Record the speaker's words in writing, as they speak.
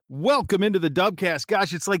Welcome into the Dubcast.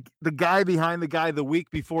 Gosh, it's like the guy behind the guy the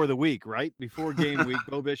week before the week, right? Before game week.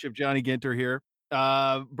 Beau Bishop, Johnny Ginter here.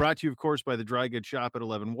 Brought to you, of course, by the Dry Goods Shop at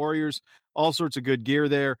 11 Warriors. All sorts of good gear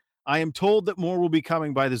there. I am told that more will be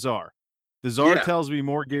coming by the Czar. The Czar tells me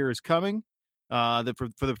more gear is coming that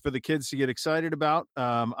for the kids to get excited about.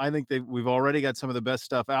 I think we've already got some of the best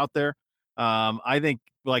stuff out there. I think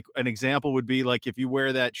like an example would be like if you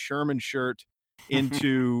wear that Sherman shirt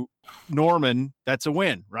into Norman, that's a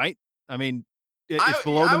win, right? I mean, it's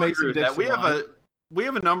below the Mason-Dixon line. We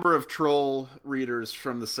have a number of troll readers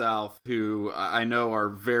from the South who I know are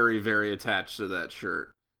very, very attached to that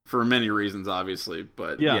shirt for many reasons, obviously.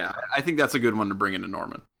 But yeah, I think that's a good one to bring into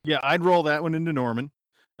Norman. Yeah, I'd roll that one into Norman.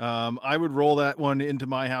 I would roll that one into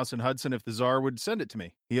my house in Hudson if the Czar would send it to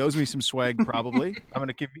me. He owes me some swag, probably. I'm going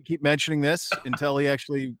to keep mentioning this until he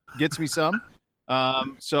actually gets me some.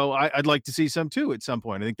 So I'd like to see some too at some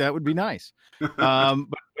point. I think that would be nice.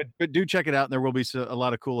 But do check it out, and there will be a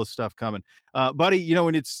lot of cool stuff coming. Buddy, you know,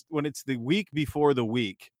 when it's the week before the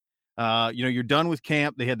week, you know, you're done with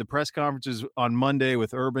camp. They had the press conferences on Monday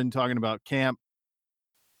with Urban talking about camp.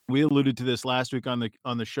 We alluded to this last week on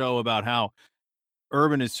the show about how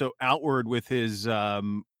Urban is so outward with his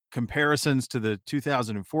comparisons to the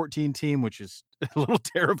 2014 team, which is a little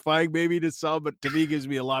terrifying maybe to some, but to me gives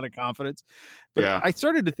me a lot of confidence. But yeah, I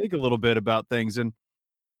started to think a little bit about things, and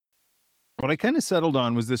what I kind of settled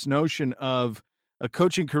on was this notion of a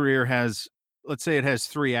coaching career has, let's say it has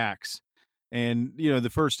 3 acts, and you know, the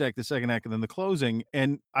first act, the second act, and then the closing.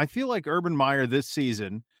 And I feel like Urban Meyer this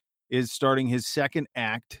season is starting his second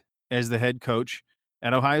act as the head coach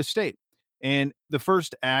at Ohio State. And the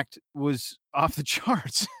first act was off the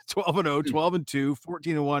charts, 12-0, 12-2,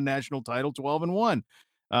 14-1 national title, 12-1.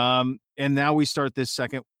 And now we start this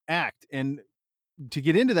second act. And to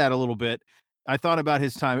get into that a little bit, I thought about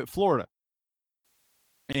his time at Florida.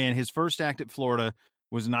 And his first act at Florida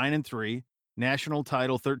was 9-3, national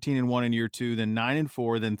title, 13-1 in year 2, then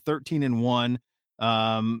 9-4, then 13-1,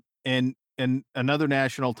 and another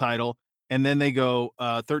national title. And then they go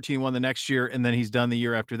 13-1 the next year, and then he's done the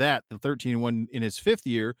year after that. The 13-1 in his 5th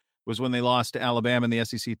year was when they lost to Alabama in the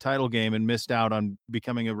SEC title game and missed out on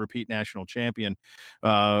becoming a repeat national champion,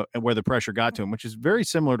 where the pressure got to him, which is very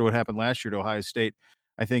similar to what happened last year to Ohio State,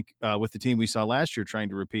 I think, with the team we saw last year trying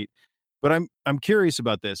to repeat. But I'm curious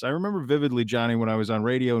about this. I remember vividly, Johnny, when I was on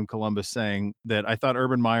radio in Columbus saying that I thought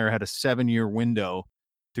Urban Meyer had a 7-year window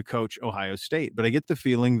to coach Ohio State. But I get the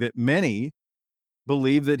feeling that many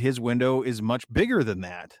believe that his window is much bigger than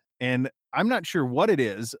that. And I'm not sure what it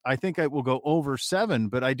is. I think I will go over 7,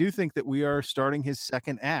 but I do think that we are starting his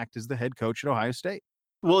second act as the head coach at Ohio State.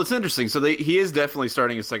 Well, it's interesting. So he is definitely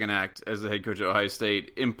starting his second act as the head coach at Ohio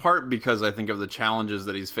State, in part because I think of the challenges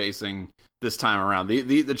that he's facing this time around.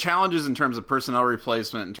 The challenges in terms of personnel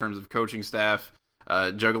replacement, in terms of coaching staff,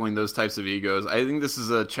 juggling those types of egos. I think this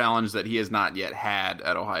is a challenge that he has not yet had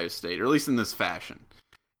at Ohio State, or at least in this fashion.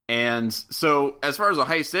 And so as far as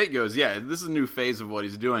Ohio State goes, yeah, this is a new phase of what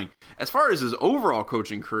he's doing. As far as his overall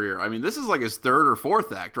coaching career, I mean, this is like his 3rd or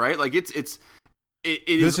 4th act, right? Like this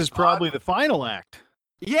is probably the final act.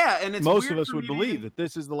 Yeah, and it's most of us would believe that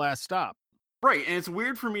this is the last stop. Right, and it's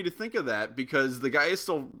weird for me to think of that because the guy is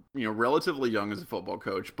still, you know, relatively young as a football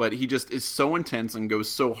coach, but he just is so intense and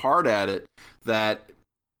goes so hard at it that,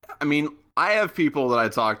 I mean, I have people that I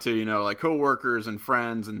talk to, you know, like coworkers and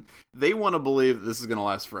friends, and they want to believe that this is going to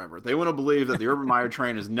last forever. They want to believe that the Urban Meyer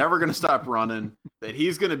train is never going to stop running, that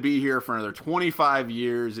he's going to be here for another 25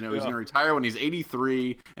 years. You know, he's going to retire when he's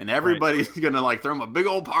 83, and everybody's going to like throw him a big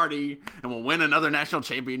old party, and we'll win another national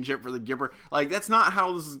championship for the Gipper. Like, that's not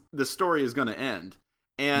how the story is going to end.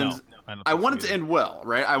 And I want it to end well,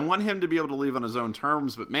 right? I want him to be able to leave on his own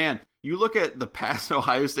terms. But man, you look at the past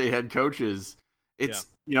Ohio State head coaches. It's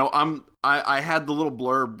you know, I had the little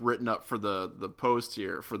blurb written up for the post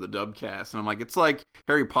here for the Dubcast, and I'm like, it's like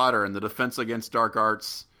Harry Potter and the Defense Against Dark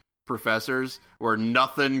Arts professors, where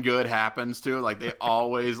nothing good happens to it. Like, they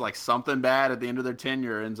always, like, something bad at the end of their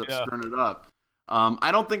tenure ends up screwing it up.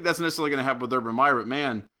 I don't think that's necessarily going to happen with Urban Meyer, but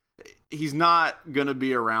man, he's not going to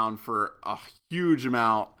be around for a huge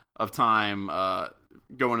amount of time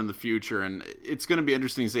going in the future, and it's going to be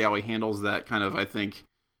interesting to see how he handles that kind of, I think,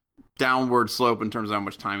 downward slope in terms of how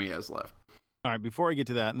much time he has left. All right, before I get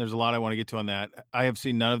to that, and there's a lot I want to get to on that, I have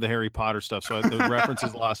seen none of the Harry Potter stuff, so the reference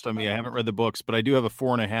is lost on me. I haven't read the books, but I do have a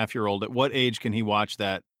 4.5-year-old. At what age can he watch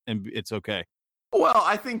that and it's okay? Well,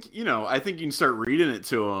 I think you can start reading it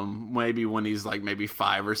to him maybe when he's like maybe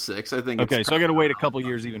 5 or 6. I think. Okay, so I got to wait a couple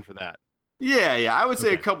years even for that. Yeah. I would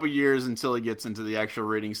say a couple years until he gets into the actual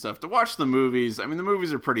reading stuff. To watch the movies, I mean, the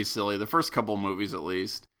movies are pretty silly. The first couple movies, at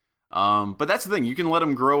least. But that's the thing. You can let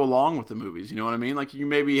them grow along with the movies. You know what I mean? Like you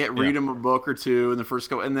maybe Yeah. read him a book or two in the first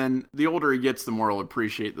couple, and then the older he gets, the more he'll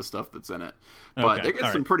appreciate the stuff that's in it. But Okay. it gets All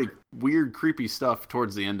right. some pretty weird, creepy stuff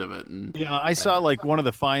towards the end of it. And Yeah, I saw like one of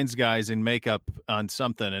the Fines guys in makeup on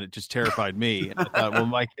something, and it just terrified me. And I thought, well,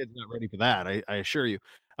 my kid's not ready for that. I assure you.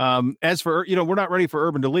 As for we're not ready for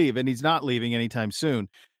Urban to leave, and he's not leaving anytime soon.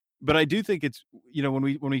 But I do think it's when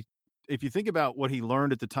we if you think about what he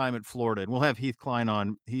learned at the time at Florida, and we'll have Heath Cline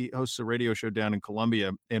on. He hosts a radio show down in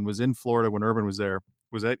Columbia and was in Florida when Urban was there.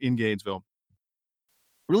 Was at in Gainesville.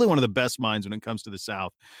 Really one of the best minds when it comes to the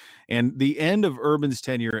South. And the end of Urban's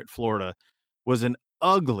tenure at Florida was an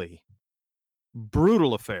ugly,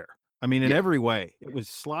 brutal affair. I mean, in yeah, every way, it was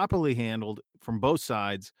sloppily handled from both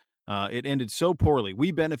sides. It ended so poorly.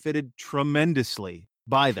 We benefited tremendously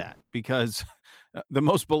by that because the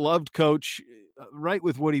most beloved coach, right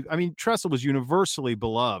with what I mean, Tressel was universally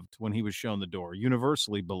beloved when he was shown the door,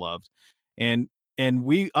 universally beloved, and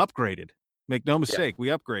we upgraded. Make no yeah, mistake, we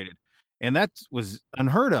upgraded, and that was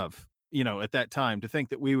unheard of. At that time, to think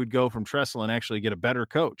that we would go from Tressel and actually get a better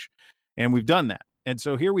coach, and we've done that. And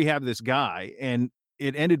so here we have this guy, and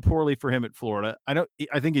it ended poorly for him at Florida.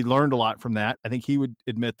 I think he learned a lot from that. I think he would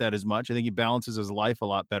admit that as much. I think he balances his life a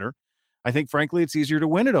lot better. I think, frankly, it's easier to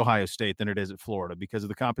win at Ohio State than it is at Florida because of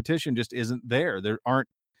the competition just isn't there. There aren't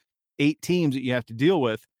 8 teams that you have to deal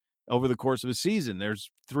with over the course of a season.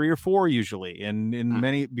 There's 3 or 4 usually. And in Hmm.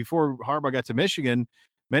 many before Harbaugh got to Michigan,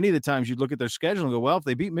 many of the times you'd look at their schedule and go, well, if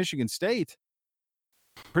they beat Michigan State,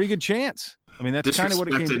 pretty good chance. I mean, that's kind of what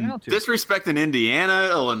it came down to. Disrespecting Indiana,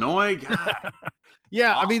 Illinois. God,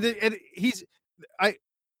 Yeah, I mean, awful. I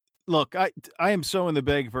look, I am so in the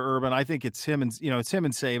bag for Urban. I think it's him and it's him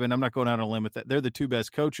and Saban. I'm not going out on a limb with that. They're the 2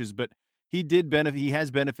 best coaches, but he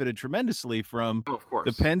has benefited tremendously from Oh, of the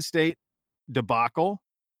course. Penn State debacle,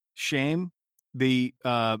 shame,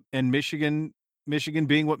 and Michigan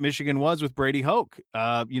being what Michigan was with Brady Hoke.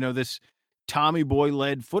 This Tommy Boy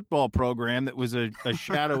led football program that was a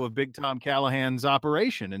shadow of Big Tom Callahan's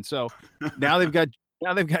operation. And so now they've got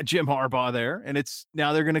Jim Harbaugh there, and it's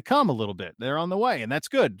now they're going to come a little bit. They're on the way, and that's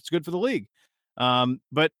good. It's good for the league.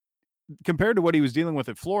 But compared to what he was dealing with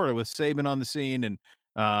at Florida, with Saban on the scene and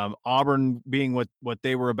Auburn being what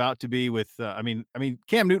they were about to be, with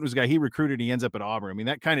Cam Newton was a guy he recruited. He ends up at Auburn. I mean,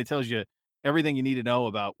 that kind of tells you everything you need to know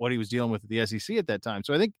about what he was dealing with at the SEC at that time.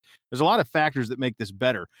 So I think there's a lot of factors that make this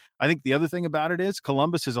better. I think the other thing about it is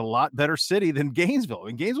Columbus is a lot better city than Gainesville.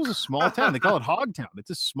 And Gainesville's a small town. They call it Hogtown. It's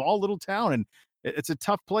a small little town, and it's a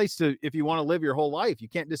tough place if you want to live your whole life. You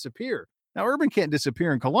can't disappear. Now, Urban can't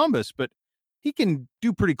disappear in Columbus, but he can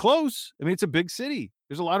do pretty close. I mean, it's a big city.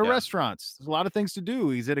 There's a lot of Yeah. restaurants. There's a lot of things to do.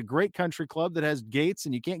 He's at a great country club that has gates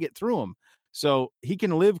and you can't get through them. So he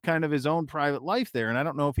can live kind of his own private life there. And I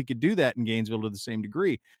don't know if he could do that in Gainesville to the same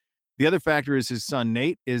degree. The other factor is his son,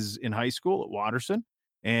 Nate, is in high school at Watterson.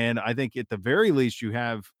 And I think at the very least, you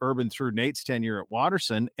have Urban through Nate's tenure at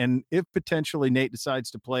Watterson. And if potentially Nate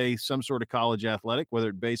decides to play some sort of college athletic, whether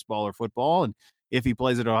it's baseball or football, and if he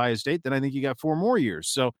plays at Ohio State, then I think you got 4 more years.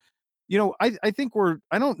 So I think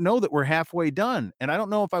I don't know that we're halfway done. And I don't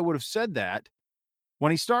know if I would have said that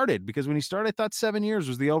when he started, because when he started, I thought 7 years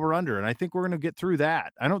was the over under. And I think we're going to get through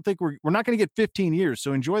that. I don't think we're not going to get 15 years.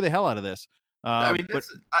 So enjoy the hell out of this. I mean, But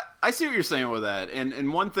I see what you're saying with that,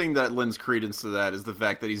 and one thing that lends credence to that is the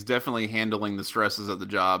fact that he's definitely handling the stresses of the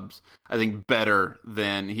jobs, I think, better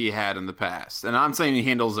than he had in the past. And I'm saying he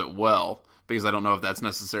handles it well because I don't know if that's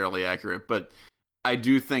necessarily accurate, but I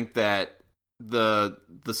do think that the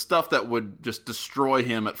stuff that would just destroy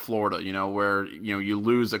him at Florida, where you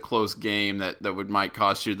lose a close game that might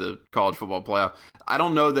cost you the college football playoff. I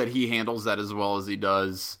don't know that he handles that as well as he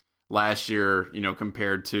does last year,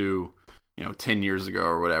 compared to 10 years ago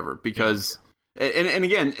or whatever, yeah, because and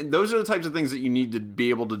again, those are the types of things that you need to be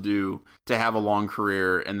able to do to have a long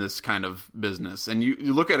career in this kind of business. And you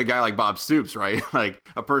look at a guy like Bob Stoops, right? Like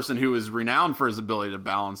a person who is renowned for his ability to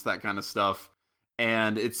balance that kind of stuff.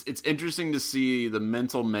 And it's interesting to see the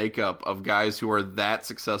mental makeup of guys who are that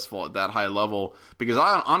successful at that high level. Because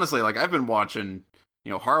I honestly, like, I've been watching,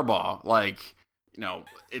 Harbaugh, like,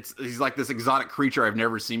 he's like this exotic creature I've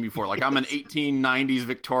never seen before. Like I'm an 1890s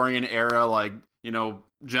Victorian era, like,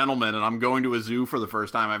 gentleman, and I'm going to a zoo for the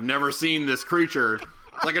first time. I've never seen this creature.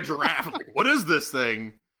 It's like a giraffe. I'm like, what is this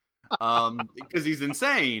thing? Because he's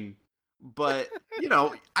insane. But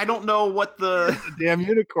I don't know what the damn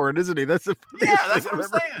unicorn, isn't he? That's the yeah, funniest that's thing what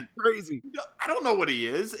I've I'm ever. saying. Crazy. I don't know what he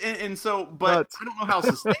is, and so, but Nuts. I don't know how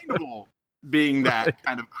sustainable being Right. that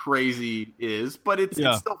kind of crazy is. But it's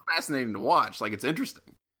Yeah. still fascinating to watch. Like it's interesting.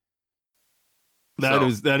 That So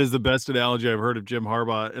is the best analogy I've heard of Jim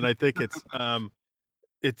Harbaugh. And I think it's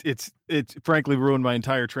It's frankly ruined my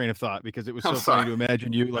entire train of thought because it was I'm so funny sorry. to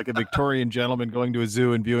imagine you like a Victorian gentleman going to a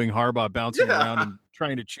zoo and viewing Harbaugh bouncing around Yeah. and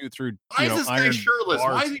trying to chew through, Why is this guy iron shirtless?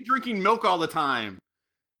 Why is bars. he drinking milk all the time?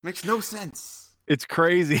 Makes no sense. It's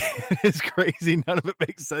crazy. It's crazy. None of it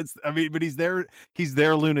makes sense. I mean, but he's their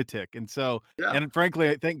lunatic. And so, Yeah, and frankly,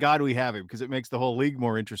 I thank God we have him because it makes the whole league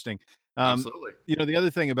more interesting. Um, absolutely. the other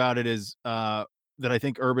thing about it is that I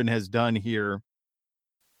think Urban has done here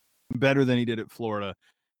better than he did at Florida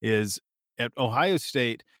is at Ohio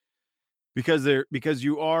State because the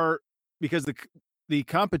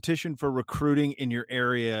competition for recruiting in your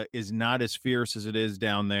area is not as fierce as it is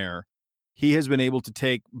down there. He has been able to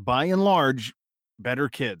take by and large better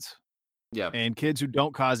kids Yeah. and kids who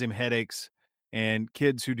don't cause him headaches and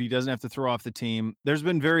kids who he doesn't have to throw off the team. There's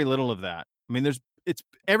been very little of that. I mean, it's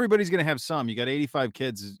everybody's going to have some. You got 85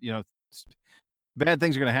 kids, bad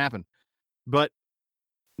things are going to happen, but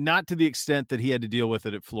not to the extent that he had to deal with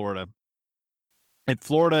it at Florida. At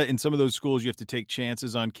Florida, in some of those schools, you have to take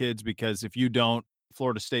chances on kids because if you don't,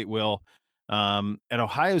 Florida State will. At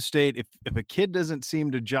Ohio State, if a kid doesn't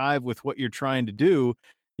seem to jive with what you're trying to do,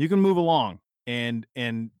 you can move along. And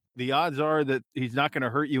the odds are that he's not going to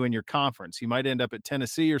hurt you in your conference. He might end up at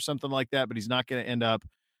Tennessee or something like that, but he's not going to end up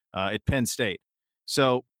at Penn State.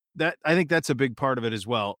 So that I think that's a big part of it as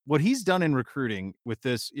well. What he's done in recruiting with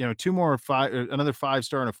this, another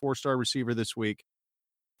 5-star and a 4-star receiver this week,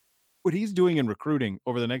 what he's doing in recruiting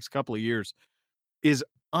over the next couple of years is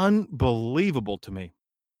unbelievable to me.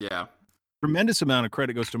 Yeah. Tremendous amount of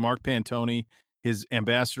credit goes to Mark Pantoni, his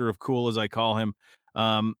ambassador of cool, as I call him.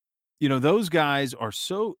 Those guys are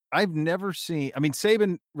so I've never seen. I mean,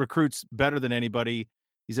 Saban recruits better than anybody.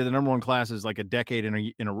 He's at the number one class is like a decade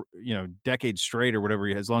in a decade straight or whatever.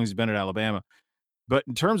 As long as he's been at Alabama. But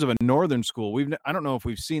in terms of a northern school, I don't know if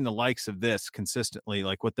we've seen the likes of this consistently,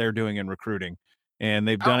 like what they're doing in recruiting. And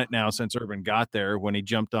they've done How, it now since Urban got there when he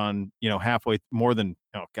jumped on, halfway more than,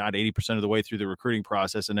 80% of the way through the recruiting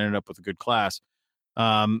process and ended up with a good class.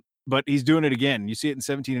 But he's doing it again. You see it in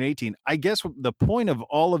 17 and 18. I guess the point of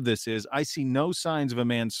all of this is I see no signs of a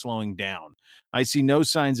man slowing down. I see no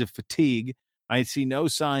signs of fatigue. I see no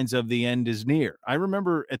signs of the end is near. I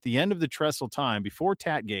remember at the end of the Tressel time before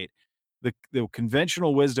Tatgate, the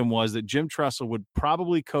conventional wisdom was that Jim Tressel would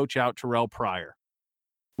probably coach out Terrell Pryor,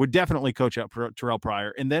 would definitely coach out Terrell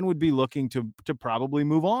Pryor, and then would be looking to probably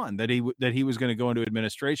move on. That he was going to go into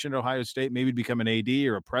administration at Ohio State, maybe become an AD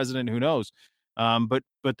or a president, who knows? But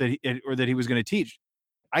that he was going to teach.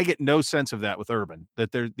 I get no sense of that with Urban.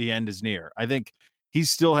 That the end is near. I think he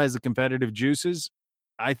still has the competitive juices.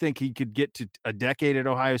 I think he could get to a decade at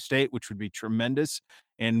Ohio State, which would be tremendous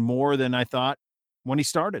and more than I thought when he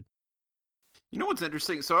started. you know what's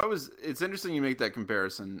interesting? It's interesting you make that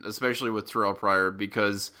comparison, especially with Terrell Pryor,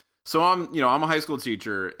 because I'm a high school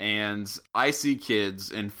teacher and I see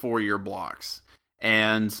kids in 4-year blocks.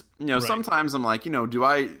 And, Right. sometimes I'm like,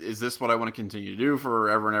 is this what I want to continue to do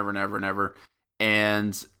forever and ever and ever and ever?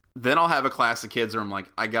 And then I'll have a class of kids where I'm like,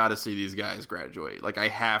 I got to see these guys graduate. Like, I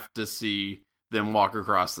have to see them walk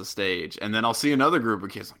across the stage. And then I'll see another group of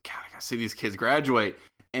kids like, God, I got to see these kids graduate.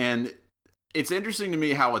 And it's interesting to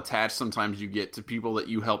me how attached sometimes you get to people that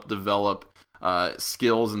you help develop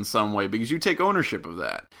skills in some way because you take ownership of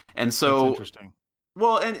that. And so, That's interesting.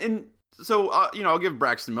 well, and so I'll give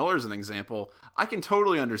Braxton Miller as an example. I can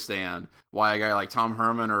totally understand why a guy like Tom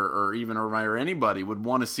Herman or even Urban Meyer or anybody would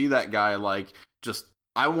want to see that guy like just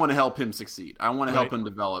I want to help him succeed. I want to help him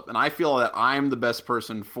develop, and I feel that I'm the best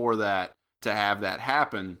person for that to have that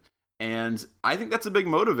happen. And I think that's a big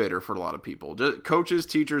motivator for a lot of people, coaches,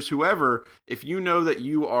 teachers, whoever. If you know that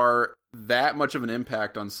you are that much of an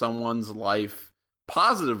impact on someone's life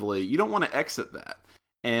positively, you don't want to exit that.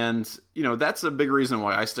 And, that's a big reason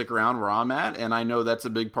why I stick around where I'm at. And I know that's a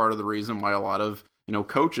big part of the reason why a lot of,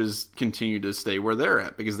 coaches continue to stay where they're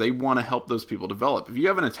at because they want to help those people develop. If you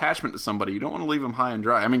have an attachment to somebody, you don't want to leave them high and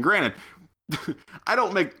dry. I mean, granted, I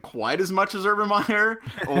don't make quite as much as Urban Meyer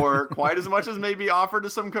or quite as much as maybe offered to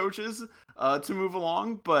some coaches to move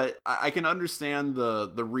along, but I can understand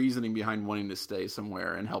the reasoning behind wanting to stay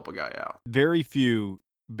somewhere and help a guy out. Very few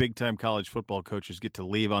big time college football coaches get to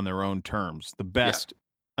leave on their own terms. The best,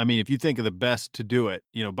 I mean, if you think of the best to do it,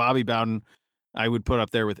 Bobby Bowden, I would put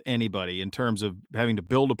up there with anybody in terms of having to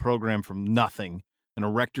build a program from nothing and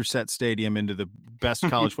erect your set stadium into the best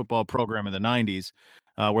college football program in the 90s,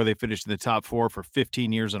 where they finished in the top 4 for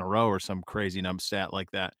 15 years in a row or some crazy stat like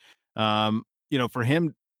that. For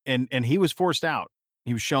him, and he was forced out.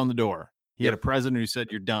 He was shown the door. He had a president who said,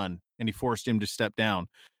 "You're done," and he forced him to step down.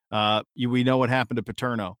 We know what happened to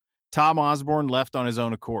Paterno. Tom Osborne left on his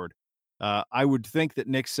own accord. I would think that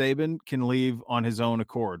Nick Saban can leave on his own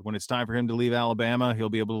accord. When it's time for him to leave Alabama, he'll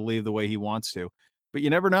be able to leave the way he wants to. But you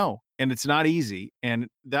never know, and it's not easy. And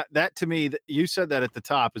that to me, you said that at the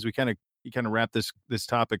top as we kind of wrap this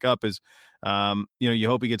topic up is, you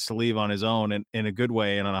hope he gets to leave on his own and in a good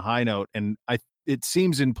way and on a high note. And it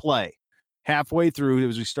seems in play halfway through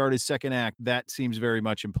as we start his second act. That seems very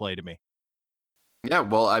much in play to me. Yeah,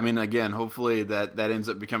 well, I mean, again, hopefully that ends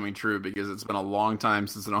up becoming true because it's been a long time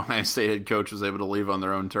since an Ohio State head coach was able to leave on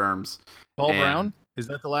their own terms. Paul Brown, is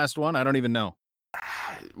that the last one? I don't even know.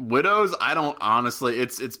 Widows, I don't honestly.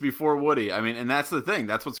 It's before Woody. I mean, and that's the thing.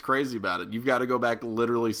 That's what's crazy about it. You've got to go back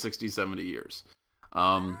literally 60, 70 years.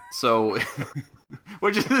 So,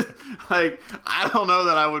 which is like, I don't know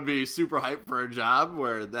that I would be super hyped for a job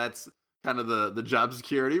where that's kind of the job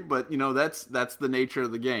security, but that's the nature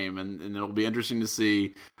of the game, and it'll be interesting to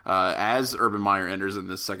see as Urban Meyer enters in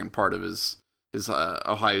this second part of his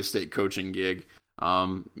Ohio State coaching gig.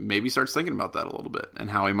 Maybe starts thinking about that a little bit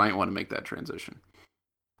and how he might want to make that transition.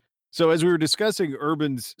 So as we were discussing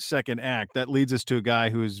Urban's second act, that leads us to a guy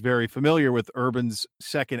who is very familiar with Urban's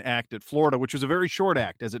second act at Florida, which was a very short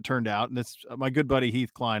act, as it turned out. And that's my good buddy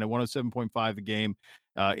Heath Cline at 107.5 The Game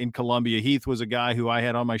in Columbia. Heath was a guy who I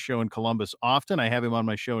had on my show in Columbus often. I have him on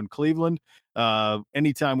my show in Cleveland.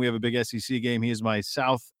 Anytime we have a big SEC game, he was my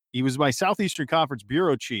Southeastern Conference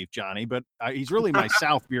bureau chief, Johnny, but he's really my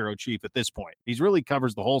South bureau chief at this point. He's really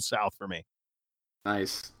covers the whole South for me.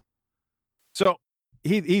 Nice. So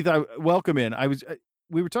Heath, I welcome in.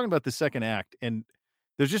 We were talking about the second act, and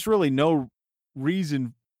there's just really no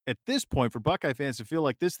reason at this point for Buckeye fans to feel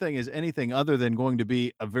like this thing is anything other than going to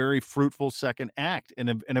be a very fruitful second act and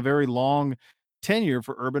a very long tenure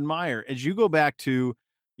for Urban Meyer. As you go back to,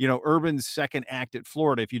 Urban's second act at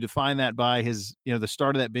Florida, if you define that by his, the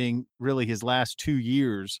start of that being really his last 2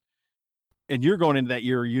 years, and you're going into that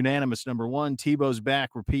year unanimous number one, Tebow's back,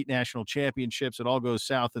 repeat national championships. It all goes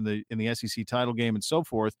south in the SEC title game and so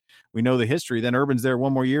forth. We know the history. Then Urban's there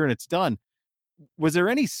one more year and it's done. Was there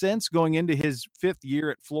any sense going into his fifth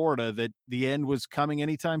year at Florida that the end was coming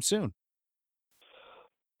anytime soon?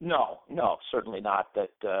 No, certainly not.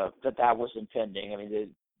 That was impending. I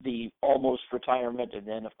mean, the almost retirement, and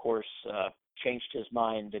then of course changed his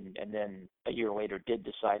mind, and then a year later did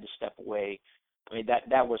decide to step away. I mean,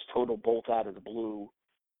 that was total bolt out of the blue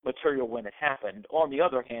material when it happened. On the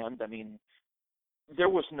other hand, I mean, there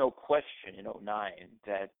was no question in 2009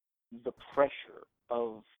 that the pressure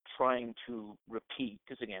of trying to repeat,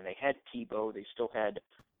 because again, they had Tebow, they still had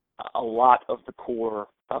a lot of the core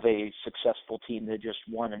of a successful team that just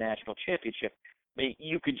won a national championship. I mean,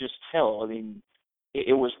 you could just tell. I mean,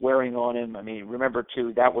 it was wearing on him. I mean, remember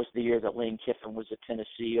too, that was the year that Lane Kiffin was at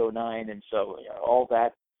Tennessee, 2009, and so all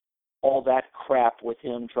that crap with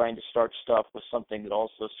him trying to start stuff was something that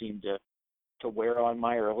also seemed to wear on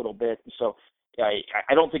Meyer a little bit. And so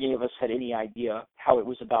I don't think any of us had any idea how it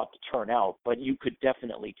was about to turn out, but you could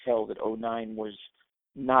definitely tell that 2009 was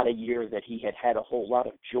not a year that he had a whole lot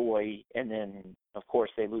of joy. And then, of course,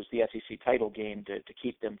 they lose the SEC title game to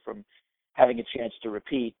keep them from having a chance to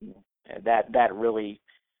repeat. And that really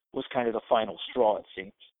was kind of the final straw, it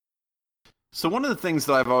seems. So one of the things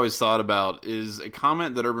that I've always thought about is a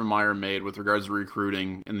comment that Urban Meyer made with regards to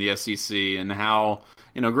recruiting in the SEC and how,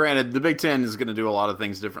 granted, the Big Ten is going to do a lot of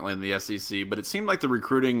things differently in the SEC, but it seemed like the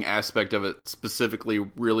recruiting aspect of it specifically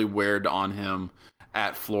really weighed on him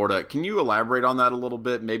at Florida. Can you elaborate on that a little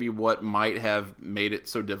bit? Maybe what might have made it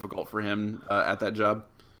so difficult for him at that job?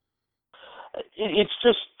 It's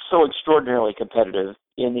just so extraordinarily competitive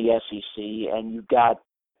in the SEC, and you've got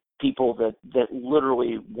people that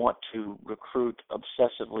literally want to recruit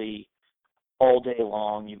obsessively all day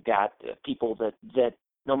long. You've got people that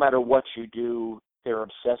no matter what you do, they're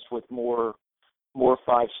obsessed with more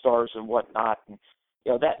 5 stars and whatnot. And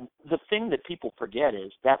that the thing that people forget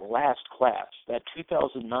is that last class, that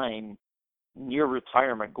 2009 near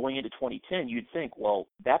retirement going into 2010, you'd think, well,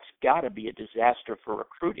 that's got to be a disaster for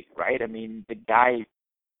recruiting, right? I mean, the guy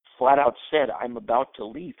flat out said, I'm about to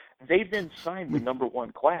leave. They then signed the number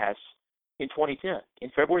one class in 2010.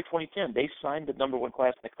 In February 2010, they signed the number one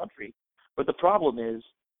class in the country. But the problem is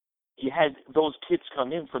you had those kids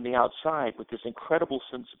come in from the outside with this incredible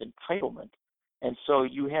sense of entitlement. And so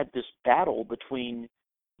you had this battle between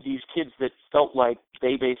these kids that felt like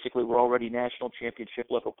they basically were already national championship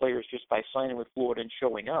level players just by signing with Florida and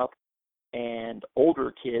showing up, and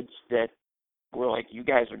older kids that were like, you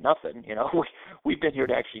guys are nothing, we've been here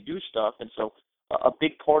to actually do stuff. And so a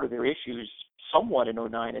big part of their issues, somewhat in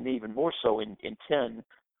 2009 and even more so in 10,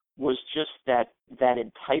 was just that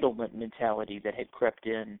entitlement mentality that had crept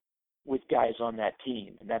in with guys on that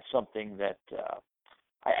team. And that's something that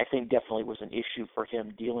I think definitely was an issue for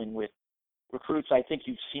him dealing with recruits. I think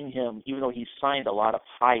you've seen him, even though he's signed a lot of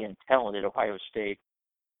high-end talent at Ohio State,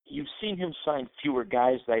 you've seen him sign fewer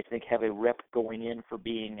guys that I think have a rep going in for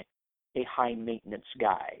being a high-maintenance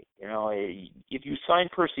guy. You know, if you sign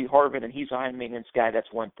Percy Harvin and he's a high-maintenance guy,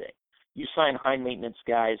 that's one thing. You sign high-maintenance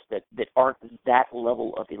guys that aren't that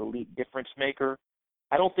level of elite difference maker,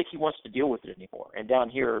 I don't think he wants to deal with it anymore. And down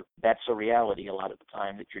here, that's a reality a lot of the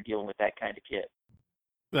time, that you're dealing with that kind of kid.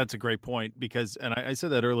 That's a great point because, and I said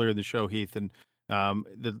that earlier in the show, Heath, and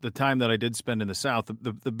the time that I did spend in the South,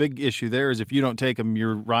 the big issue there is if you don't take them,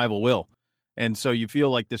 your rival will. And so you feel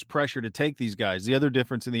like this pressure to take these guys. The other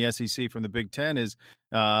difference in the SEC from the Big Ten is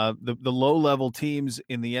the low-level teams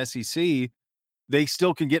in the SEC, they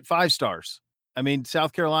still can get 5 stars. I mean,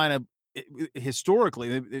 South Carolina,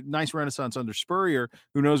 historically, nice renaissance under Spurrier.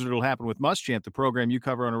 Who knows what will happen with Muschamp, the program you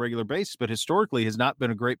cover on a regular basis, but historically has not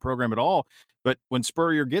been a great program at all. But when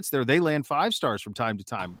Spurrier gets there, they land 5 stars from time to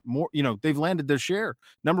time. More, they've landed their share.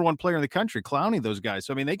 Number 1 player in the country, clowning those guys.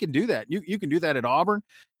 So I mean, they can do that. You can do that at Auburn.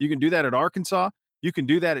 You can do that at Arkansas. You can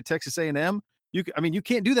do that at Texas A&M. You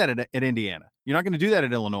can't do that at Indiana. You're not going to do that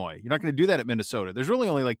at Illinois. You're not going to do that at Minnesota. There's really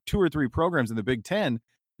only like 2 or 3 programs in the Big Ten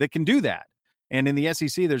that can do that. And in the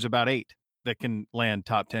SEC, there's about 8 that can land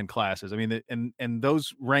top 10 classes. I mean, and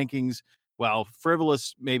those rankings, while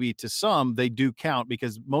frivolous maybe to some, they do count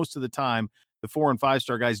because most of the time the 4 and 5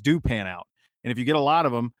 star guys do pan out. And if you get a lot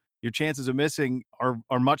of them, your chances of missing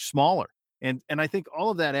are much smaller. And I think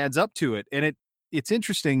all of that adds up to it. And it's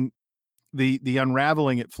interesting, the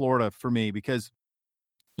unraveling at Florida for me, because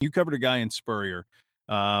you covered a guy in Spurrier,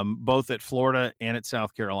 both at Florida and at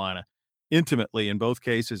South Carolina, intimately in both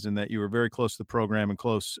cases, in that you were very close to the program and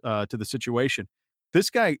close to the situation.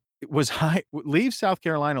 This guy leaves South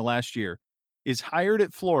Carolina last year, is hired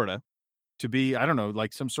at Florida to be, I don't know,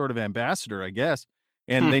 like some sort of ambassador, I guess.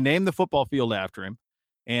 And they named the football field after him.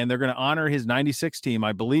 And they're going to honor his 96 team,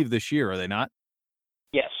 I believe, this year, are they not?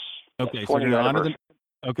 Yes. Okay, so they're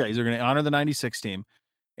going to honor the 96 team.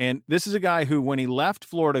 And this is a guy who, when he left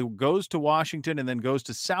Florida, goes to Washington and then goes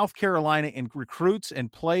to South Carolina and recruits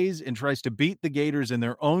and plays and tries to beat the Gators in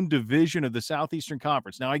their own division of the Southeastern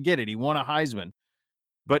Conference. Now, I get it. He won a Heisman.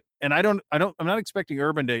 I'm not expecting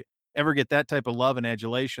Urban to ever get that type of love and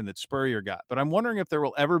adulation that Spurrier got. But I'm wondering if there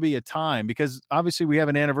will ever be a time, because obviously we have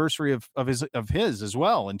an anniversary of his as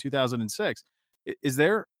well in 2006. Is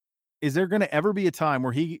there going to ever be a time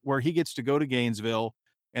where he gets to go to Gainesville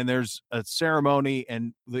and there's a ceremony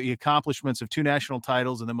and the accomplishments of 2 national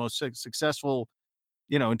titles and the most successful,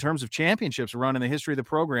 in terms of championships run in the history of the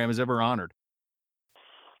program, is ever honored?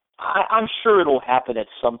 I'm sure it'll happen at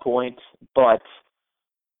some point, but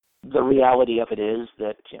the reality of it is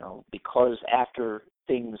that, because after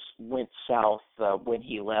things went south when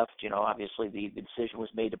he left, obviously the decision was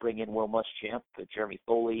made to bring in Will Muschamp. Jeremy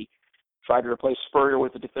Foley tried to replace Spurrier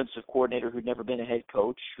with a defensive coordinator who'd never been a head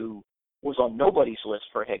coach, who was on nobody's list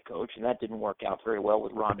for a head coach, and that didn't work out very well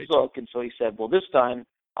with Ron Zook. And so he said, well, this time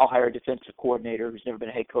I'll hire a defensive coordinator who's never been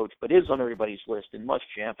a head coach but is on everybody's list in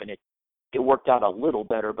Muschamp. And it worked out a little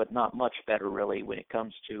better, but not much better, really, when it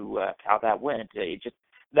comes to how that went.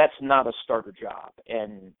 That's not a starter job,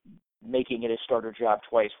 and making it a starter job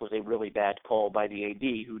twice was a really bad call by the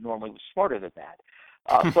AD, who normally was smarter than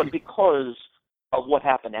that. But because of what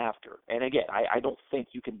happened after, and again, I don't think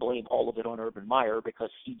you can blame all of it on Urban Meyer, because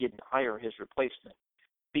he didn't hire his replacement.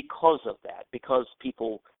 Because of that, because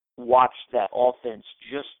people watched that offense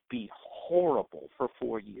just be horrible for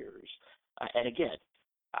 4 years. And again,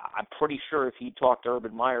 I'm pretty sure if he talked to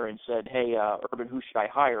Urban Meyer and said, hey, Urban, who should I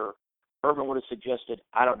hire? Urban would have suggested,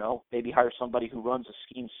 I don't know, maybe hire somebody who runs a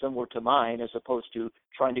scheme similar to mine, as opposed to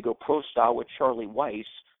trying to go pro style with Charlie Weiss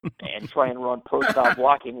and try and run pro style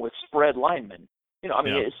blocking with spread linemen.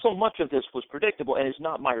 So much of this was predictable, and it's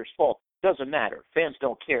not Meyer's fault. Doesn't matter. Fans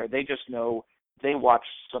don't care. They just know they watched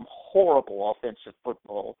some horrible offensive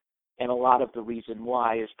football, and a lot of the reason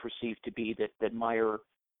why is perceived to be that Meyer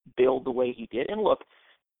bailed the way he did. And look,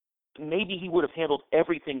 maybe he would have handled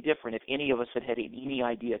everything different if any of us had any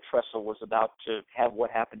idea Tressel was about to have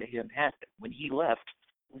what happened to him happen. When he left,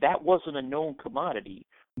 that wasn't a known commodity.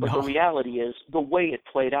 But The reality is, the way it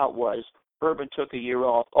played out was, Urban took a year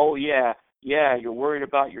off. Oh, yeah, you're worried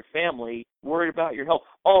about your family, worried about your health.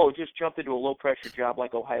 Oh, just jump into a low-pressure job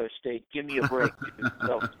like Ohio State. Give me a break, dude.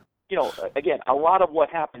 So, again, a lot of what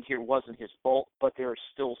happened here wasn't his fault, but there are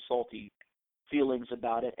still salty feelings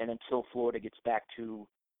about it. And until Florida gets back to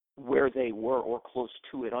where they were or close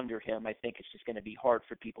to it under him, I think it's just going to be hard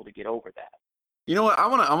for people to get over that. You know what? I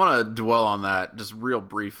want to dwell on that just real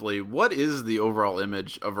briefly. What is the overall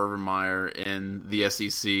image of Urban Meyer in the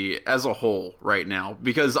SEC as a whole right now?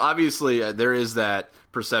 Because obviously there is that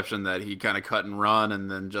perception that he kind of cut and run and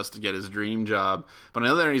then just to get his dream job. But on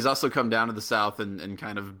the other hand, he's also come down to the South and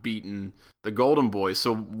kind of beaten the Golden Boys.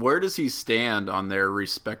 So where does he stand on their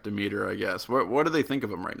respectometer, I guess? What do they think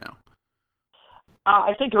of him right now?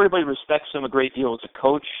 I think everybody respects him a great deal as a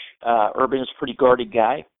coach. Urban is a pretty guarded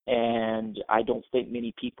guy, and I don't think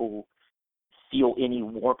many people feel any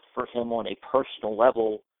warmth for him on a personal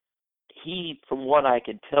level. He, from what I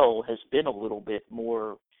can tell, has been a little bit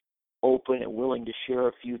more open and willing to share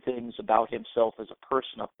a few things about himself as a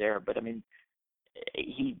person up there. But I mean,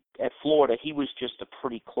 he at Florida, he was just a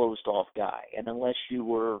pretty closed off guy, and unless you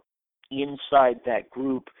were inside that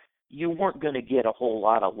group, you weren't going to get a whole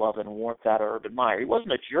lot of love and warmth out of Urban Meyer. He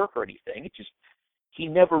wasn't a jerk or anything. It just he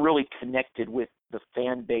never really connected with the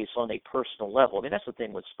fan base on a personal level. I mean, that's the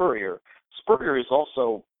thing with Spurrier. Spurrier is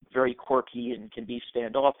also very quirky and can be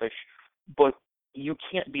standoffish, but you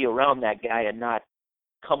can't be around that guy and not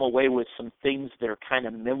come away with some things that are kind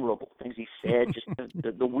of memorable, things he said,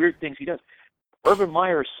 just the weird things he does. Urban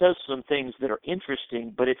Meyer says some things that are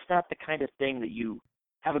interesting, but it's not the kind of thing that you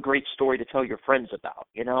have a great story to tell your friends about,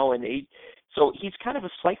 you know. And so he's kind of a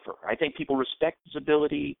cipher. I think people respect his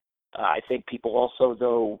ability. I think people also,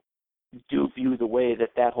 though, do view the way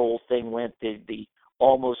that whole thing went, the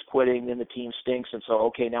almost quitting, then the team stinks, and so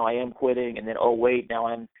okay, now I am quitting, and then oh wait, now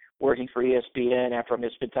I'm working for ESPN after I'm going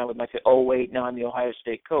to spend time with my family. Oh wait, now I'm the Ohio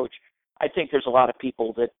State coach. I think there's a lot of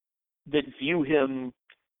people that view him.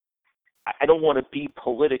 I don't want to be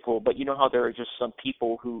political, but you know how there are just some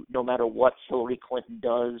people who, no matter what Hillary Clinton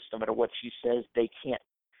does, no matter what she says,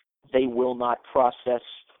 they will not process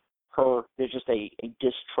her. There's just a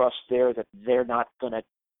distrust there that they're not going to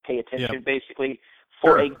pay attention, Yep. basically.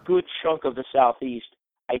 For Sure. a good chunk of the Southeast,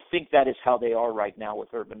 I think that is how they are right now with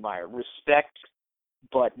Urban Meyer. Respect,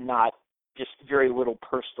 but not just very little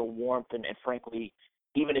personal warmth. And frankly,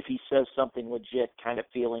 even if he says something legit, kind of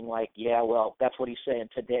feeling like, yeah, well, that's what he's saying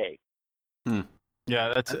today. Hmm.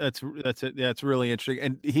 Yeah, that's it. Yeah, it's really interesting.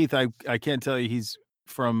 And Heath, I can't tell you he's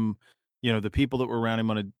from, the people that were around him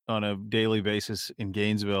on a daily basis in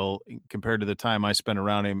Gainesville compared to the time I spent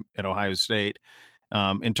around him at Ohio State.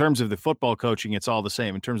 In terms of the football coaching, it's all the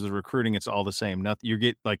same. In terms of the recruiting, it's all the same. Nothing you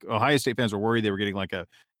get like Ohio State fans were worried they were getting like a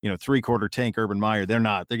 3/4 tank Urban Meyer. They're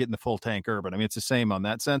not. They're getting the full tank Urban. I mean, it's the same on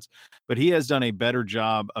that sense. But he has done a better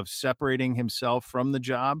job of separating himself from the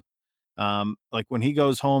job. Like when he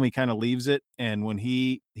goes home, he kind of leaves it, and when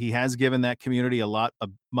he has given that community a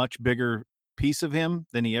much bigger piece of him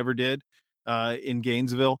than he ever did in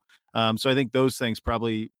Gainesville. So I think those things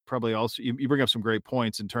probably also you bring up some great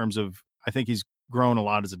points in terms of I think he's grown a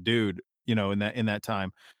lot as a dude, in that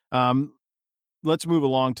time. Um, let's move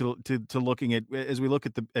along to looking at as we look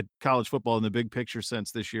at college football in the big picture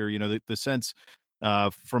sense this year. The sense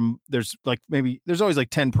from there's like maybe there's always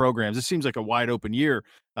like 10 programs. It seems like a wide open year,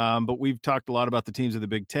 but we've talked a lot about the teams of the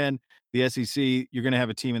Big Ten, the SEC. You're going to have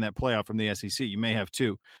a team in that playoff from the SEC. You may have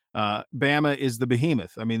two. Bama is the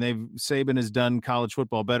behemoth. I mean, Saban has done college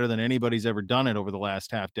football better than anybody's ever done it over the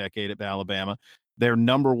last half decade at Alabama. They're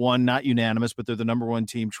number one, not unanimous, but they're the number one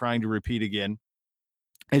team trying to repeat again.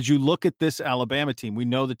 As you look at this Alabama team, we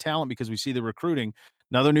know the talent because we see the recruiting.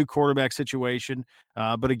 Another new quarterback situation,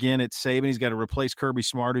 but again, it's Saban. He's got to replace Kirby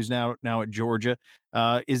Smart, who's now at Georgia.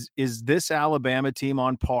 Is this Alabama team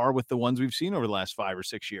on par with the ones we've seen over the last 5 or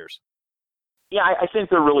 6 years? Yeah, I think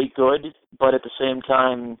they're really good, but at the same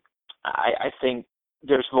time, I think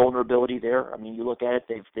there's vulnerability there. I mean, you look at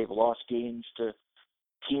it; they've lost games to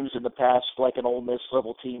teams in the past, like an Ole Miss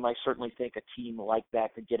level team. I certainly think a team like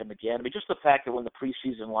that could get them again. I mean, just the fact that when the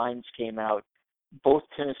preseason lines came out, both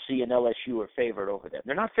Tennessee and LSU are favored over them.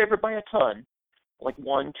 They're not favored by a ton, like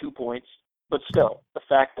 1, 2 points, but still, the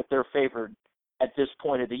fact that they're favored at this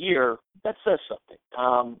point of the year, that says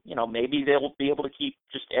something. Maybe they'll be able to keep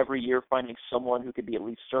just every year finding someone who could be at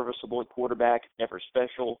least serviceable at quarterback, never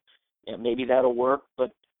special. Maybe that'll work,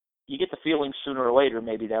 but you get the feeling sooner or later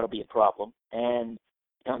maybe that'll be a problem. And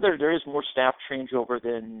there is more staff changeover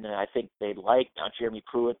than I think they'd like. Now, Jeremy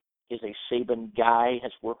Pruitt is a Saban guy,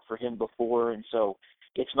 has worked for him before, and so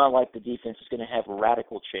it's not like the defense is going to have a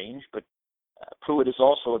radical change, but Pruitt is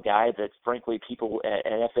also a guy that, frankly, people at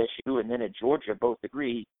FSU and then at Georgia both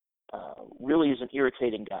agree really is an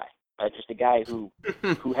irritating guy. Just a guy who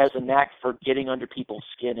has a knack for getting under people's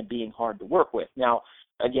skin and being hard to work with. Now,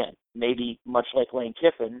 again, maybe much like Lane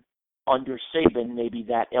Kiffin, under Saban, maybe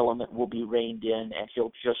that element will be reined in and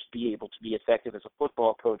he'll just be able to be effective as a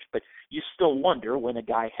football coach. But you still wonder when a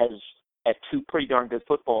guy has at two pretty darn good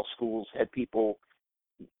football schools had people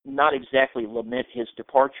not exactly lament his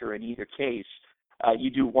departure in either case.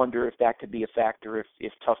 You do wonder if that could be a factor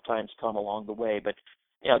if tough times come along the way. But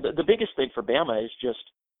the biggest thing for Bama is just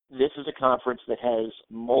this is a conference that has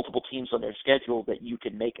multiple teams on their schedule that you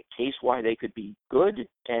can make a case why they could be good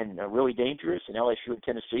and really dangerous, in LSU and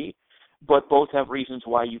Tennessee, but both have reasons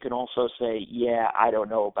why you can also say, yeah, I don't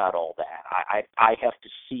know about all that. I have to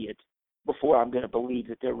see it before I'm going to believe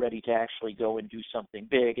that they're ready to actually go and do something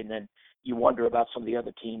big. And then you wonder about some of the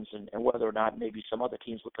other teams and whether or not maybe some other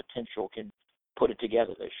teams with potential can put it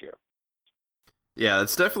together this year. Yeah,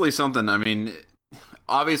 it's definitely something. I mean,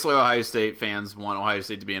 obviously Ohio State fans want Ohio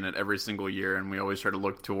State to be in it every single year, and we always try to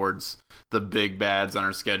look towards the big bads on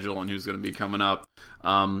our schedule and who's going to be coming up.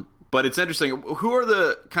 But it's interesting. Who are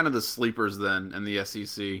the kind of the sleepers then in the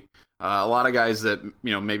SEC? A lot of guys that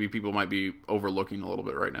maybe people might be overlooking a little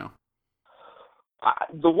bit right now.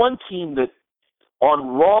 The one team that on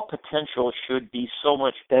raw potential should be so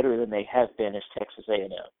much better than they have been is Texas A&M.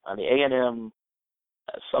 I mean, A&M,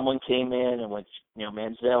 someone came in and went,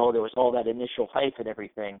 Manziel, there was all that initial hype and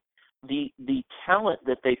everything. The talent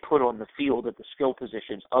that they put on the field at the skill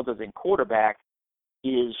positions other than quarterback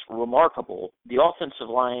is remarkable. The offensive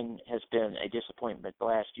line has been a disappointment the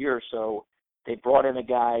last year or so. They brought in a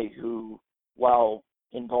guy who, while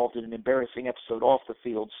involved in an embarrassing episode off the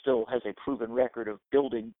field, still has a proven record of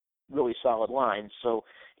building really solid lines. So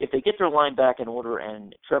if they get their line back in order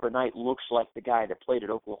and Trevor Knight looks like the guy that played at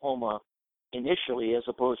Oklahoma initially, as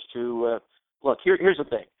opposed to, look, here's the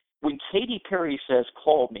thing. When Katy Perry says,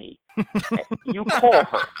 call me, you call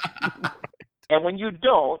her. And when you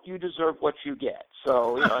don't, you deserve what you get.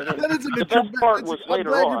 So, the best part was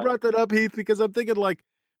later on. I'm glad you brought that up, Heath, because I'm thinking,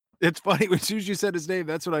 it's funny. As soon as you said his name,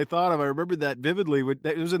 that's what I thought of. I remember that vividly.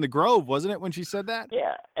 It was in the Grove, wasn't it, when she said that?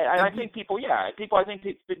 Yeah. And I think people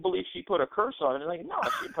they believe she put a curse on it. And like, no,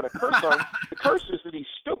 she didn't put a curse on it. The curse is that he's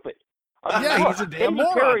stupid. He's a damn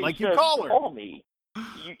moron, like you call her. Call me.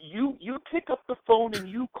 You pick up the phone and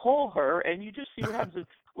you call her, and you just see what happens.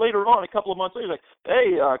 Later on, a couple of months later, like,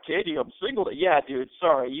 hey, Katie, I'm single. Yeah, dude,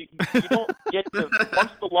 sorry. You don't get to,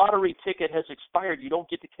 once the lottery ticket has expired, you don't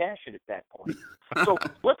get to cash it at that point. So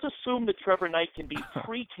let's assume that Trevor Knight can be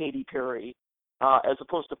pre-Katy Perry as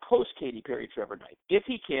opposed to post-Katy Perry Trevor Knight. If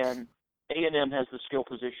he can, A&M has the skill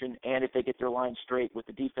position, and if they get their line straight with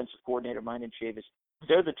the defensive coordinator, Minan Chavis,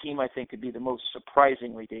 they're the team I think could be the most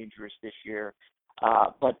surprisingly dangerous this year.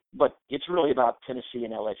 But it's really about Tennessee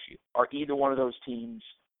and LSU. Are either one of those teams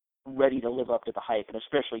ready to live up to the hype? And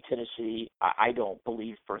especially Tennessee, I don't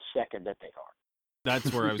believe for a second that they are.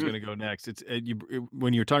 That's where I was going to go next. It's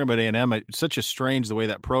when you're talking about A&M, it's such a strange the way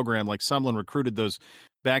that program, like Sumlin recruited those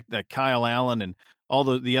back, that Kyle Allen and all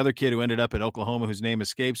the other kid who ended up at Oklahoma, whose name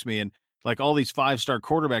escapes me, and like all these 5-star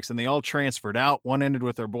quarterbacks, and they all transferred out. One ended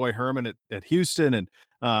with our boy Herman at Houston,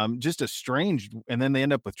 and just a strange, and then they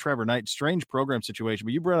end up with Trevor Knight. Strange program situation.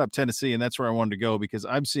 But you brought up Tennessee, and that's where I wanted to go because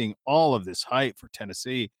I'm seeing all of this hype for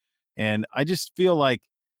Tennessee, and I just feel like,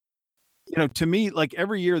 to me, like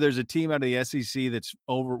every year there's a team out of the SEC that's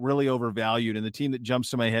really overvalued. And the team that jumps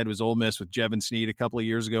to my head was Ole Miss with Jevin Sneed a couple of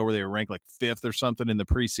years ago, where they were ranked like 5th or something in the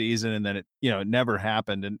preseason. And then it never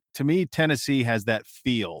happened. And to me, Tennessee has that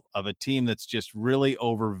feel of a team that's just really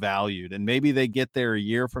overvalued. And maybe they get there a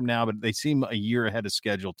year from now, but they seem a year ahead of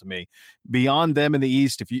schedule to me. Beyond them in the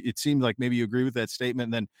East, it seems like maybe you agree with that statement.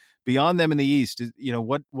 And then beyond them in the East,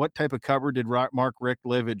 what type of cover did Mark Richt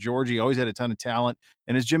live at Georgia? He always had a ton of talent.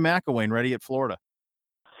 And is Jim McElwain ready at Florida?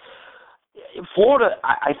 Florida,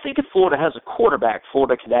 I think if Florida has a quarterback,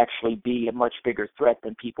 Florida could actually be a much bigger threat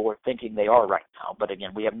than people are thinking they are right now. But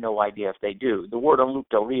again, we have no idea if they do. The word on Luke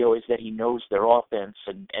Del Rio is that he knows their offense,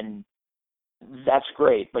 and that's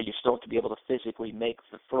great, but you still have to be able to physically make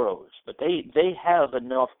the throws. But they have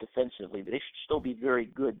enough defensively. They should still be very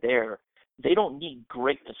good there. They don't need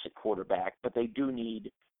greatness at quarterback, but they do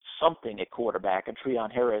need something at quarterback. And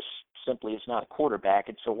Treon Harris simply is not a quarterback.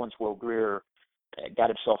 And so once Will Grier got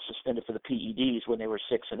himself suspended for the PEDs when they were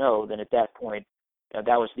 6-0, then at that point, that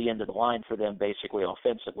was the end of the line for them, basically,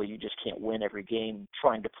 offensively. You just can't win every game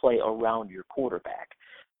trying to play around your quarterback.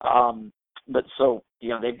 But so,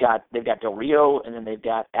 they've got Del Rio, and then they've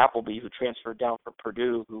got Appleby, who transferred down from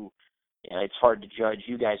Purdue, who, it's hard to judge.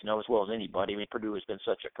 You guys know as well as anybody. I mean, Purdue has been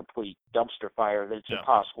such a complete dumpster fire that it's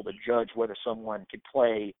impossible to judge whether someone can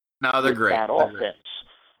play they're great. That offense.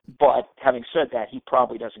 But having said that, he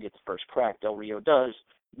probably doesn't get the first crack. Del Rio does.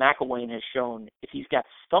 McElwain has shown if he's got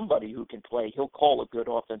somebody who can play, he'll call a good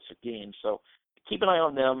offensive game. So keep an eye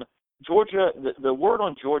on them. Georgia, the word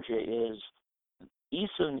on Georgia is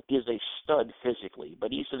Eason is a stud physically,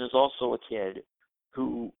 but Eason is also a kid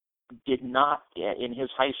who did not, in his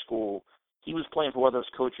high school, he was playing for one of those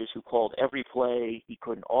coaches who called every play. He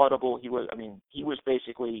couldn't audible. He was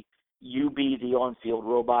basically, you be the on-field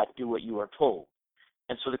robot, do what you are told.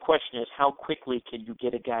 And so the question is, how quickly can you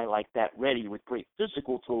get a guy like that ready with great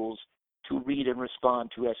physical tools to read and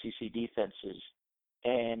respond to SEC defenses?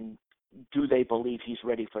 And do they believe he's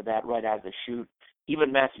ready for that right out of the chute?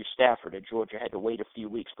 Even Matthew Stafford at Georgia had to wait a few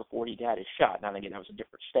weeks before he got his shot. Now, again, that was a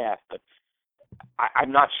different staff, but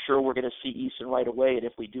I'm not sure we're going to see Eason right away. And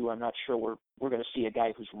if we do, I'm not sure we're going to see a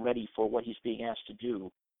guy who's ready for what he's being asked to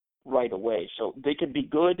do right away. So they could be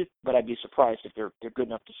good, but I'd be surprised if they're good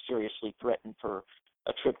enough to seriously threaten for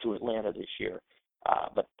a trip to Atlanta this year.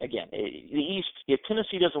 But again, the East, if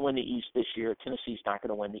Tennessee doesn't win the East this year, Tennessee's not going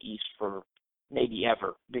to win the East for maybe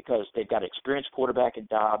ever, because they've got an experienced quarterback in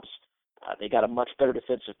Dobbs. They got a much better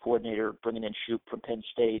defensive coordinator bringing in Shoop from Penn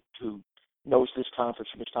State, who knows this conference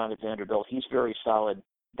from his time at Vanderbilt. He's very solid.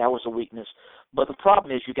 That was a weakness. But the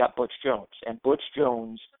problem is you got Butch Jones. And Butch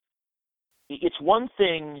Jones, it's one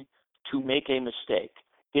thing to make a mistake.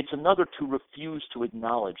 It's another to refuse to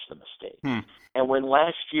acknowledge the mistake. And when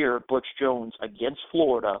last year Butch Jones against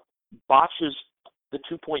Florida botches the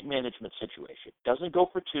 2-point management situation, doesn't go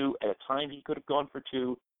for 2 at a time he could have gone for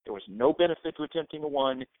 2, there was no benefit to attempting a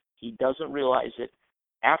 1, he doesn't realize it.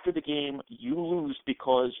 After the game, you lose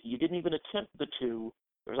because you didn't even attempt the 2.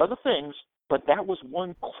 There's other things, but that was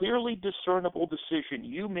one clearly discernible decision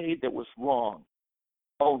you made that was wrong.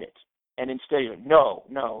 Own it. And instead you're, no,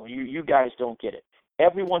 you guys don't get it.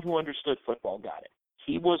 Everyone who understood football got it.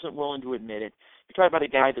 He wasn't willing to admit it. You're talking about a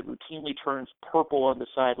guy that routinely turns purple on the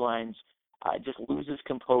sidelines, just loses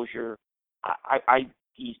composure.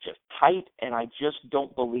 He's just tight, and I just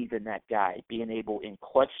don't believe in that guy being able in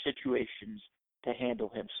clutch situations to handle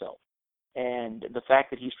himself. And the fact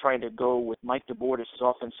that he's trying to go with Mike DeBoer as his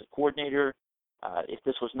offensive coordinator, if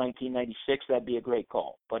this was 1996, that'd be a great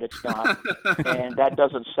call, but it's not. And that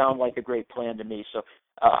doesn't sound like a great plan to me. So,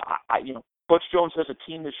 Butch Jones has a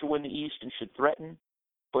team that should win the East and should threaten.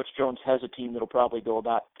 Butch Jones has a team that'll probably go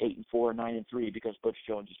about 8-4, 9-3 because Butch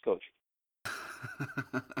Jones is coaching.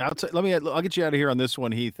 I'll get you out of here on this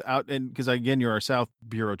one, Heath. Because again, you're our South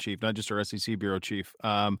bureau chief, not just our SEC bureau chief.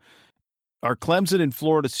 Are Clemson and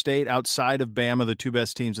Florida State outside of Bama the 2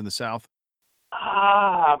 best teams in the South?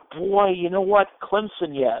 Boy, you know what?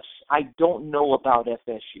 Clemson, yes. I don't know about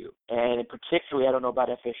FSU. And particularly, I don't know about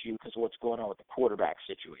FSU because of what's going on with the quarterback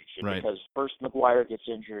situation. Right. Because first McGuire gets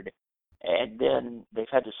injured, and then they've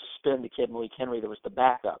had to suspend the kid Malik Henry that was the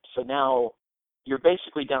backup. So now you're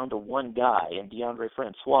basically down to one guy, in DeAndre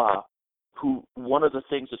Francois, who one of the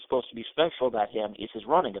things that's supposed to be special about him is his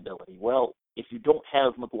running ability. Well, if you don't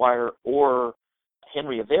have McGuire or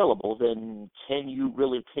Henry available, then can you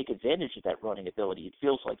really take advantage of that running ability? It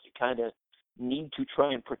feels like you kind of need to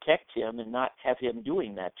try and protect him and not have him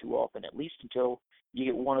doing that too often, at least until you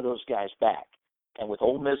get one of those guys back. And with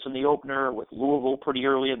Ole Miss in the opener, with Louisville pretty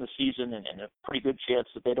early in the season, and a pretty good chance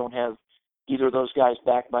that they don't have either of those guys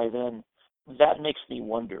back by then, that makes me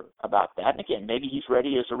wonder about that. And again, maybe he's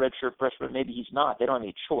ready as a redshirt freshman, maybe he's not. They don't have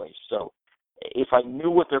any choice. So if I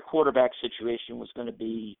knew what their quarterback situation was going to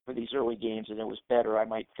be for these early games and it was better, I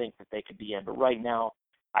might think that they could be in. But right now,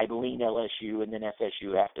 I'd lean LSU and then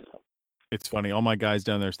FSU after them. It's funny. All my guys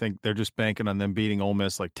down there think they're just banking on them beating Ole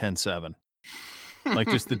Miss like 10-7. Like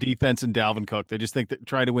just the defense and Dalvin Cook. They just think that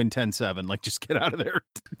try to win 10-7. Like just get out of there.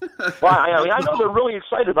 Well, I know they're really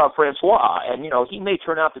excited about Francois, and he may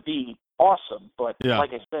turn out to be awesome. But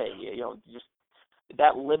like I say, just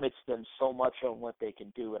that limits them so much on what they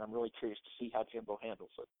can do, and I'm really curious to see how Jimbo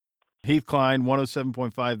handles it. Heath Cline,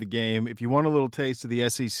 107.5 The Game. If you want a little taste of the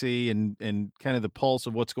SEC and kind of the pulse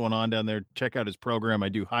of what's going on down there, check out his program. I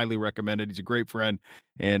do highly recommend it. He's a great friend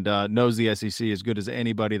and knows the SEC as good as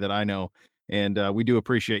anybody that I know. And we do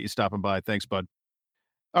appreciate you stopping by. Thanks, bud.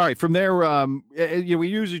 All right. From there, we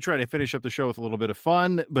usually try to finish up the show with a little bit of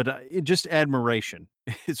fun, but just admiration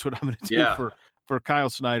is what I'm going to do for Kyle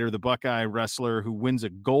Snyder, the Buckeye wrestler who wins a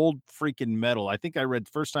gold freaking medal. I think I read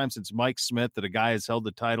first time since Mike Smith that a guy has held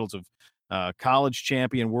the titles of college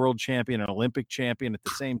champion, world champion, and Olympic champion at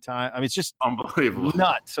the same time. I mean, it's just unbelievable,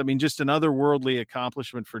 nuts. I mean, just an otherworldly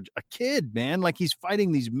accomplishment for a kid, man. Like he's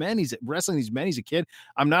fighting these men, he's wrestling these men. He's a kid.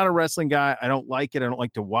 I'm not a wrestling guy. I don't like it. I don't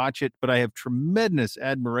like to watch it, but I have tremendous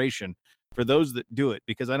admiration for those that do it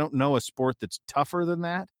because I don't know a sport that's tougher than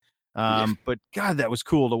that. But God, that was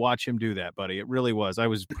cool to watch him do that, buddy. It really was. I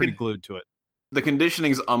was pretty glued to it. The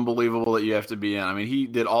conditioning's unbelievable that you have to be in. I mean, he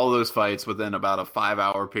did all those fights within about a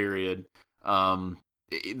 5-hour period.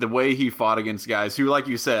 the way he fought against guys who, like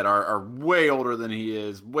you said, are way older than he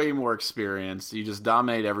is, way more experienced. He just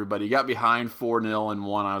dominated everybody. He got behind 4-0 and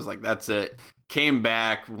won. I was like, that's it. Came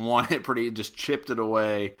back, won it just chipped it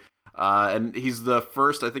away. And he's the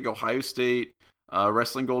first, I think, Ohio State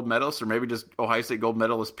wrestling gold medalist, or maybe just Ohio State gold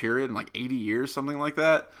medalist period in like 80 years, something like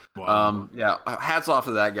that. Wow. Yeah, hats off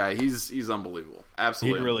to that guy. He's unbelievable.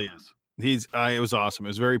 Absolutely. He really is. It was awesome. It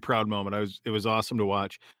was a very proud moment. It was awesome to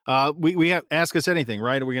watch. We have Ask Us Anything,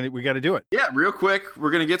 right? We got to do it. Yeah, real quick.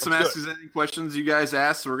 We're going to get some Ask Us Anything questions you guys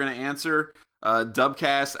asked. So we're going to answer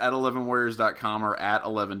Dubcast at 11warriors.com or at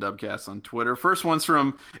 11Dubcast on Twitter. First one's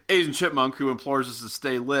from Asian Chipmunk, who implores us to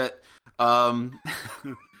stay lit. I'm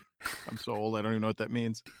so old. I don't even know what that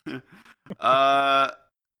means.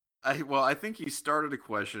 I think he started a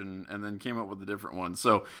question and then came up with a different one.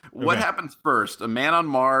 So what happens first, a man on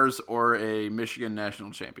Mars or a Michigan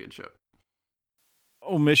national championship?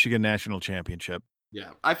 Oh, Michigan national championship.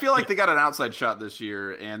 Yeah. I feel like they got an outside shot this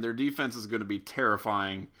year, and their defense is going to be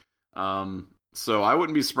terrifying. So I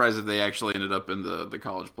wouldn't be surprised if they actually ended up in the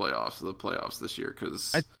college playoffs this year,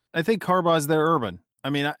 because I think Harbaugh's their Urban. I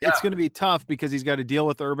mean, it's going to be tough because he's got to deal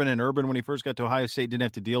with Urban, and Urban, when he first got to Ohio State, didn't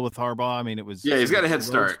have to deal with Harbaugh. I mean, he's got a head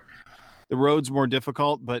start. The road's more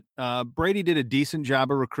difficult, but Brady did a decent job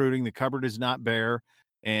of recruiting. The cupboard is not bare,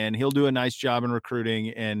 and he'll do a nice job in recruiting.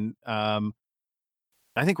 And I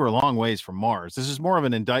think we're a long ways from Mars. This is more of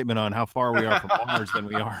an indictment on how far we are from Mars than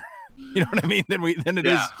we are. You know what I mean? Than it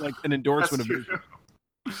is like an endorsement of vision.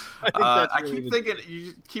 I keep thinking,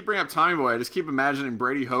 you keep bringing up Tommy Boy. I just keep imagining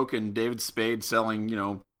Brady Hoke and David Spade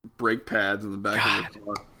selling, brake pads in the back of the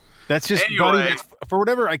car. That's just buddy, for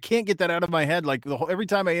whatever. I can't get that out of my head. Like every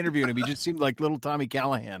time I interviewed him, he just seemed like little Tommy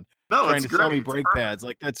Callahan trying to sell me brake pads.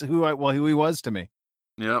 Like that's who he was to me.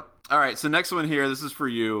 Yep. All right. So next one here. This is for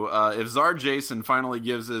you. If Czar Jason finally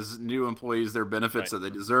gives his new employees their benefits that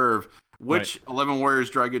they deserve, which 11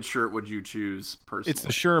 Warriors dry goods shirt would you choose personally? It's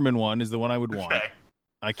the Sherman one. Is the one I would want.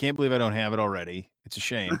 I can't believe I don't have it already. It's a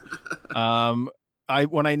shame.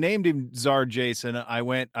 When I named him Czar Jason,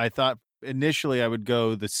 I thought initially I would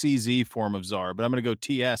go the CZ form of Czar, but I'm going to go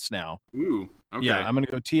TS now. Ooh, okay. Yeah, I'm going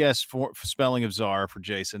to go TS for spelling of Czar for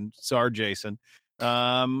Jason. Czar Jason.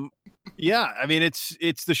 Yeah, I mean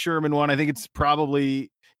it's the Sherman one. I think it's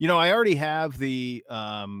probably, I already have the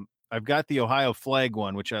I've got the Ohio flag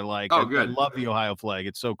one, which I like. Oh, good. I love the Ohio flag.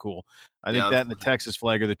 It's so cool. I think that and the Texas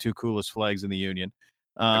flag are the two coolest flags in the Union.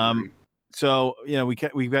 So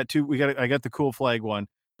we've got two. I got the cool flag one,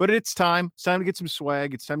 but it's time. It's time to get some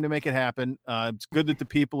swag. It's time to make it happen. It's good that the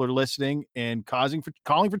people are listening and calling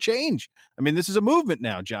for change. I mean, this is a movement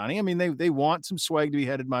now, Johnny. I mean, they want some swag to be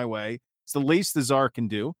headed my way. It's the least the Czar can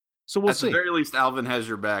do. So we'll see. At the very least, Alvin has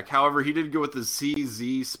your back. However, he did go with the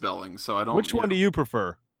CZ spelling, so I don't. Which one do you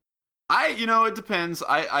prefer? It depends.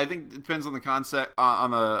 I think it depends on the concept,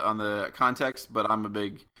 on the context. But I'm a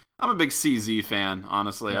big CZ fan.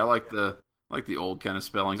 Honestly, I like the old kind of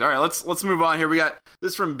spellings. All right, let's move on here. We got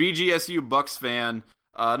this from BGSU Bucks fan.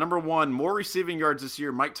 Number one, more receiving yards this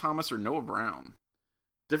year: Mike Thomas or Noah Brown?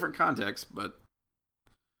 Different context, but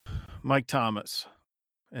Mike Thomas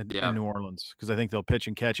in New Orleans, because I think they'll pitch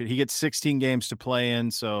and catch it. He gets 16 games to play in,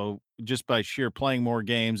 so just by sheer playing more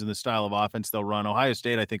games and the style of offense they'll run, Ohio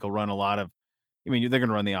State I think will run a lot of. I mean, they're going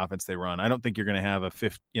to run the offense they run. I don't think you're going to have a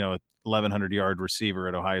 1,100 yard receiver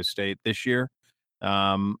at Ohio State this year.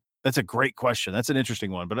 That's a great question. That's an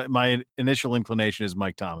interesting one, but my initial inclination is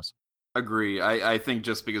Mike Thomas. Agree. I think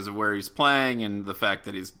just because of where he's playing and the fact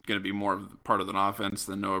that he's going to be more of part of an offense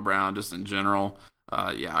than Noah Brown, just in general.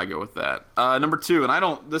 I go with that. Number two,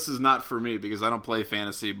 and this is not for me because I don't play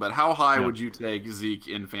fantasy, but how high would you take Zeke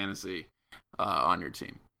in fantasy on your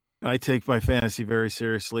team? I take my fantasy very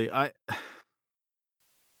seriously. I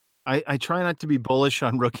try not to be bullish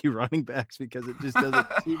on rookie running backs because it just doesn't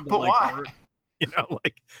seem to work.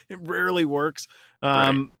 It rarely works.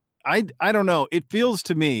 I don't know. It feels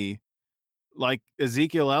to me like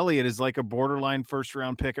Ezekiel Elliott is like a borderline first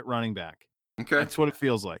round pick at running back. Okay. That's what it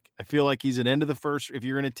feels like. I feel like he's an end of the first. If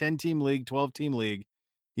you're in a 10-team league, 12-team league,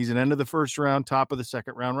 he's an end of the first round, top of the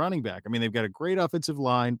second round running back. I mean, they've got a great offensive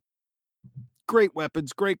line, great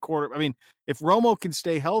weapons, great quarter. I mean, if Romo can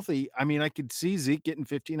stay healthy, I mean, I could see Zeke getting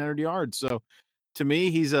 1,500 yards. So to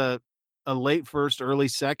me, he's a late first, early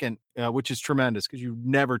second, which is tremendous because you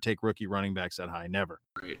never take rookie running backs that high. Never.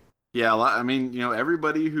 Right. Yeah, I mean,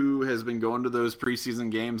 everybody who has been going to those preseason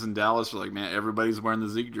games in Dallas are like, man, everybody's wearing the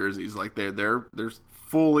Zeke jerseys. Like they're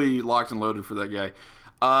fully locked and loaded for that guy.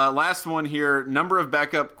 Last one here: number of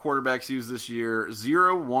backup quarterbacks used this year: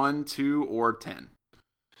 0, 1, 2, or 10.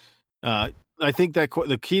 I think that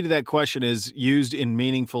the key to that question is used in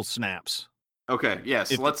meaningful snaps. Okay.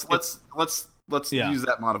 Yes. Let's use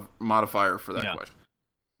that modifier for that question.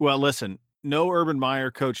 Well, listen, no Urban Meyer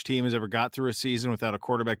coach team has ever got through a season without a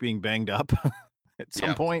quarterback being banged up at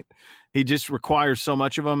some point. He just requires so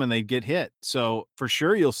much of them and they get hit. So for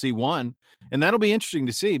sure you'll see one. And that'll be interesting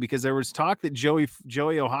to see because there was talk that Joey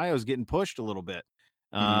Ohio is getting pushed a little bit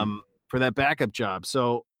for that backup job.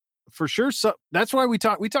 So for sure. So that's why we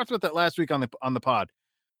talked about that last week on the pod.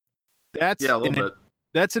 That's a little bit.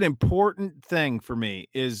 That's an important thing for me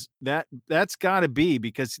is that's got to be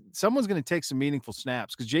because someone's going to take some meaningful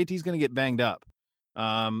snaps because JT's going to get banged up.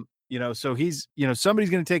 So he's, somebody's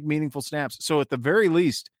going to take meaningful snaps. So at the very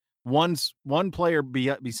least, one player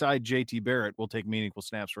beside JT Barrett will take meaningful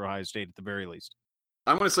snaps for Ohio State at the very least.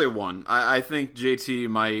 I'm going to say one. I think JT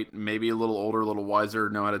might maybe a little older, a little wiser,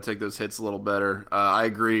 know how to take those hits a little better. I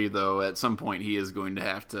agree, though, at some point he is going to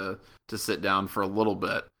have to sit down for a little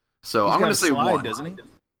bit. So I'm going to say slide, one. Doesn't he?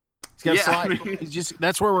 He's got to slide. I mean, he's just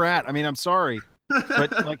that's where we're at. I mean, I'm sorry,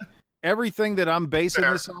 but like everything that I'm basing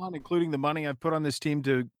this on, including the money I've put on this team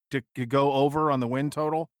to go over on the win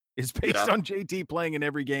total, is based on JT playing in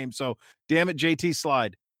every game. So, damn it, JT,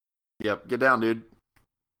 slide. Yep, get down, dude.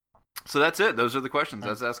 So that's it. Those are the questions.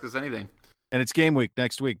 Let's ask us anything. And it's game week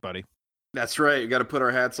next week, buddy. That's right. You got to put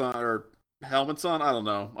our hats on or helmets on. I don't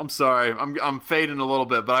know. I'm sorry. I'm fading a little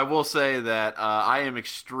bit, but I will say that I am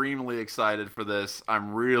extremely excited for this. I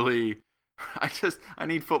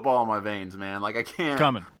need football in my veins, man. Like I can't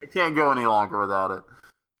go any longer without it.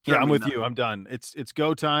 I'm with you. I'm done. It's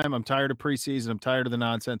go time. I'm tired of preseason. I'm tired of the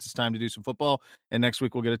nonsense. It's time to do some football. And next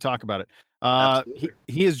week we'll get to talk about it.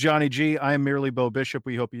 He is Johnny G. I am merely Beau Bishop.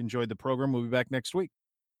 We hope you enjoyed the program. We'll be back next week.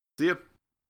 See you.